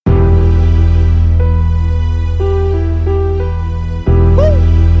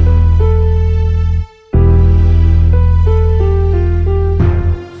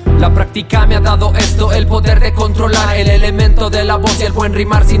práctica me ha dado esto, el poder de controlar el elemento de la voz y el buen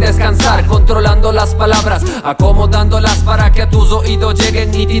rimar sin descansar, controlando las palabras, acomodándolas para que a tus oídos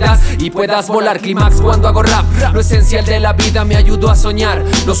lleguen nítidas y puedas volar. Clímax cuando hago rap, lo esencial de la vida me ayudó a soñar.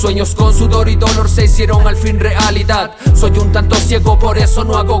 Los sueños con sudor y dolor se hicieron al fin realidad. Soy un tanto ciego, por eso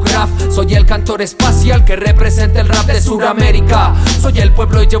no hago graf. Soy el cantor espacial que representa el rap de Suramérica. Soy el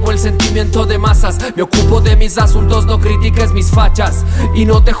pueblo y llevo el sentimiento de masas. Me ocupo de mis asuntos, no critiques mis fachas. Y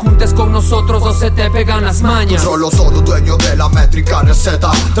no te juntes con nosotros o se te pegan las mañas. Solo todo dueño de la métrica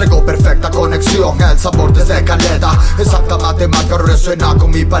receta. Traigo perfecta conexión, el sabor desde Caleta. Exacta matemática resuena con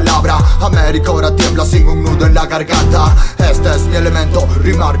mi palabra. América ahora tiembla sin un nudo en la garganta. Este es mi elemento,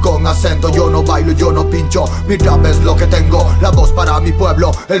 rimar con acento. Yo no bailo, yo no pincho, mi rap es lo que tengo. La voz para mi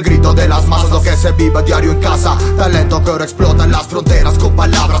pueblo, el grito de las masas, lo que se vive a diario en casa. Talento que ahora explota en las fronteras con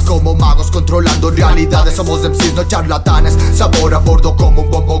palabras como magos controlando realidades. Somos MCs, no charlatanes, sabor a bordo como un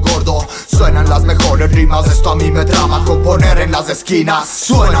bombo gordo. Suenan las mejores rimas, esto a mí me trama. Componer en las esquinas,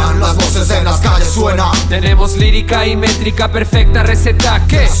 suenan las voces en las calles, suena. Tenemos lírica y métrica perfecta, receta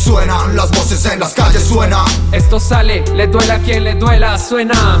que suenan las voces en las calles, suena. Esto sale, le duela a quien le duela,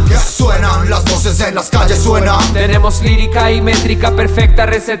 suena. Suenan las voces en las calles, suena. Tenemos lírica y métrica perfecta,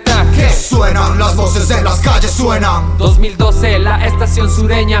 receta que suenan las voces en las calles, suenan. 2012, la estación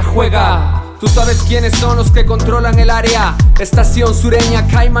sureña juega. Tú sabes quiénes son los que controlan el área. Estación Sureña,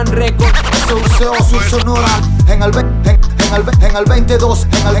 Cayman Record. SUCO, Sur Sonora. En el 2012, en el 2012,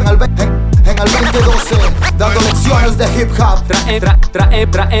 dando lecciones de hip hop.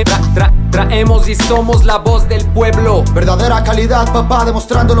 Traemos y somos la voz del pueblo. Verdadera calidad, papá,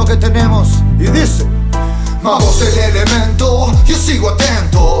 demostrando lo que tenemos. Y dice: Magos el elemento, yo sigo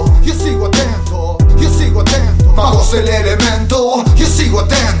atento, yo sigo atento, yo sigo atento. Magos el elemento, yo sigo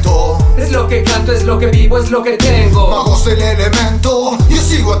atento. Es lo que canto, es lo que vivo, es lo que tengo. Magos el elemento, yo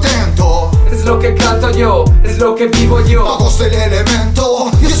sigo atento. Es lo que canto yo, es lo que vivo yo. Magos el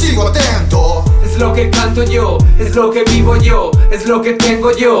elemento, yo sigo atento. Es lo que canto yo, es lo que vivo yo, es lo que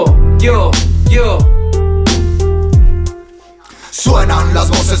tengo yo. Suenan las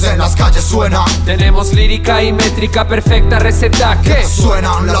voces en las calles, suenan. Tenemos lírica y métrica perfecta, receta que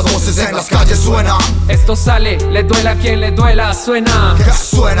suenan las voces en las calles, suenan. Esto sale, le duela a quien le duela, suena.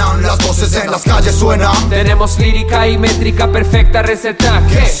 Suenan las voces en las calles, suenan. Tenemos lírica y métrica perfecta, receta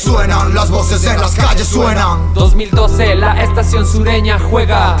que suenan las voces en las calles, suenan. 2012, la estación sureña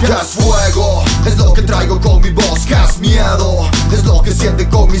juega. ¿Qué es fuego? Es lo que traigo con mi voz. ¿Qué es miedo? Es lo que sienten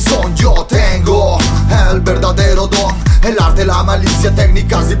con mi son. Yo tengo el verdadero don, el arte, la malicia,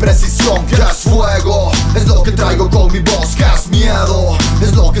 técnicas y precisión. ¿Qué es fuego? Es lo que traigo con mi voz. ¿Qué es miedo?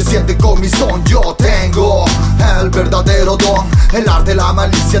 Es lo que sienten con mi son. Yo tengo el verdadero don, el arte, la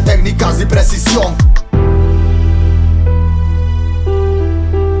malicia, técnicas y precisión.